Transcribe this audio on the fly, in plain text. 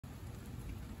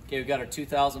Okay, we've got our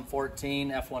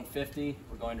 2014 F-150.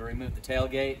 We're going to remove the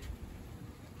tailgate.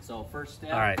 So first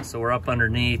step. All right, so we're up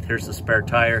underneath. Here's the spare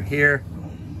tire here.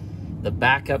 The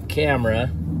backup camera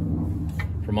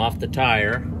from off the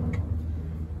tire.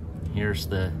 Here's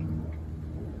the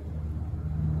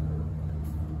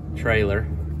trailer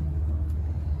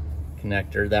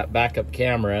connector. That backup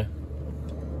camera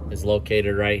is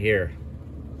located right here.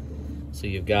 So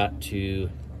you've got to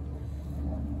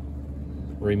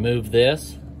remove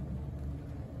this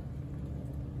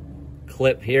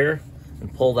clip here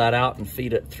and pull that out and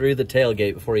feed it through the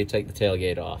tailgate before you take the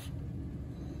tailgate off.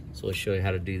 So we'll show you how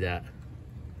to do that.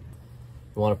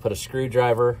 You want to put a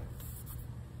screwdriver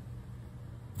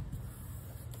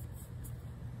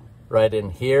right in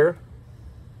here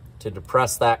to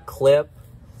depress that clip,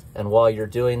 and while you're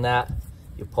doing that,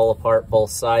 you pull apart both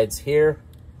sides here.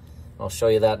 I'll show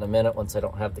you that in a minute once I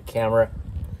don't have the camera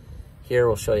here.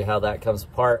 We'll show you how that comes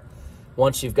apart.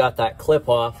 Once you've got that clip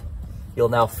off, you'll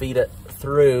now feed it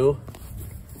through,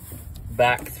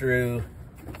 back through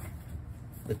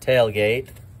the tailgate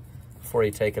before you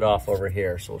take it off over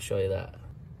here. So we'll show you that.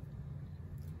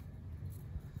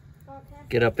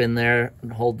 Get up in there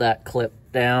and hold that clip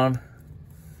down,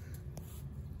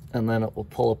 and then it will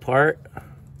pull apart.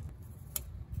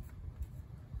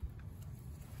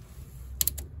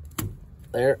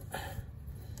 There.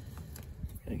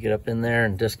 Get up in there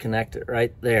and disconnect it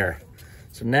right there.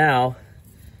 So now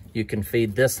you can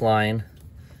feed this line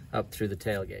up through the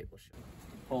tailgate.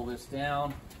 Pull this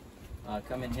down,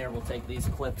 come in here, we'll take these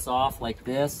clips off like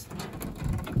this.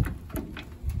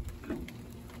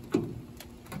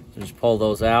 So just pull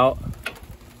those out,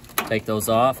 take those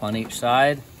off on each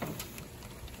side.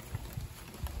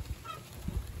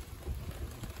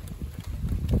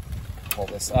 Pull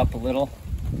this up a little.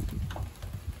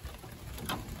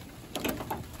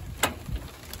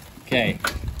 Okay,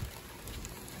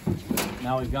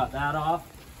 now we've got that off.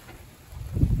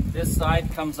 This side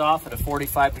comes off at a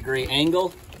 45-degree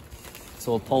angle.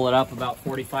 So we'll pull it up about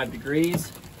 45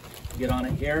 degrees. Get on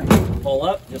it here, pull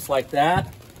up just like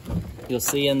that. You'll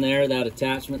see in there that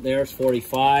attachment there is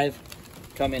 45.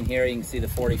 Come in here, you can see the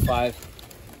 45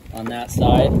 on that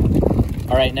side.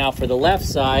 All right, now for the left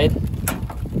side,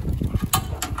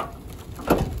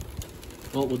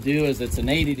 what we'll do is it's an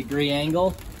 80-degree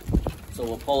angle. So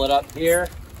we'll pull it up here.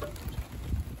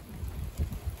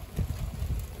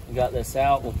 We got this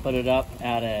out, we'll put it up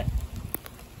at a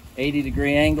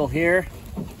 80-degree angle here.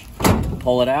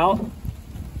 Pull it out,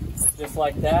 just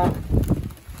like that.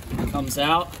 It comes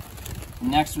out.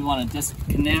 Next we want to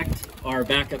disconnect our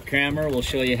backup camera. We'll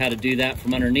show you how to do that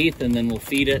from underneath, and then we'll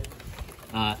feed it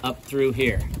up through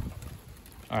here.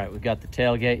 All right, we've got the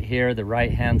tailgate here. The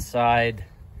right-hand side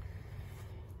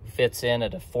fits in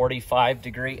at a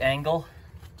 45-degree angle.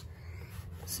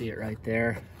 See it right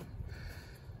there.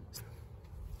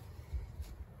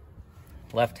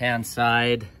 Left-hand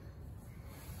side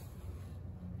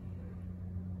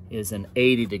is an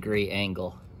 80-degree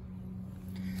angle.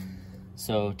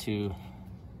 So to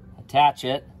attach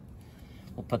it,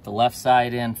 we'll put the left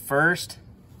side in first,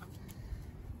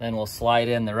 then we'll slide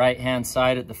in the right-hand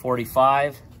side at the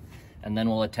 45, and then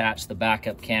we'll attach the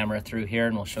backup camera through here,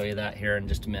 and we'll show you that here in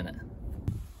just a minute.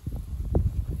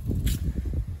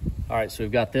 All right, so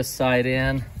we've got this side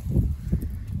in.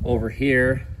 Over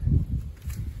here,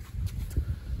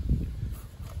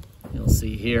 you'll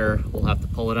see here, we'll have to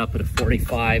pull it up at a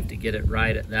 45 to get it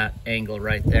right at that angle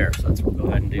right there. So that's what we'll go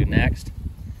ahead and do next.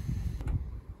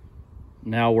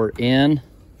 Now we're in,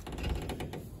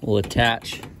 we'll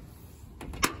attach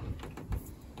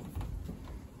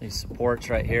these supports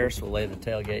right here. So we'll lay the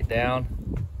tailgate down.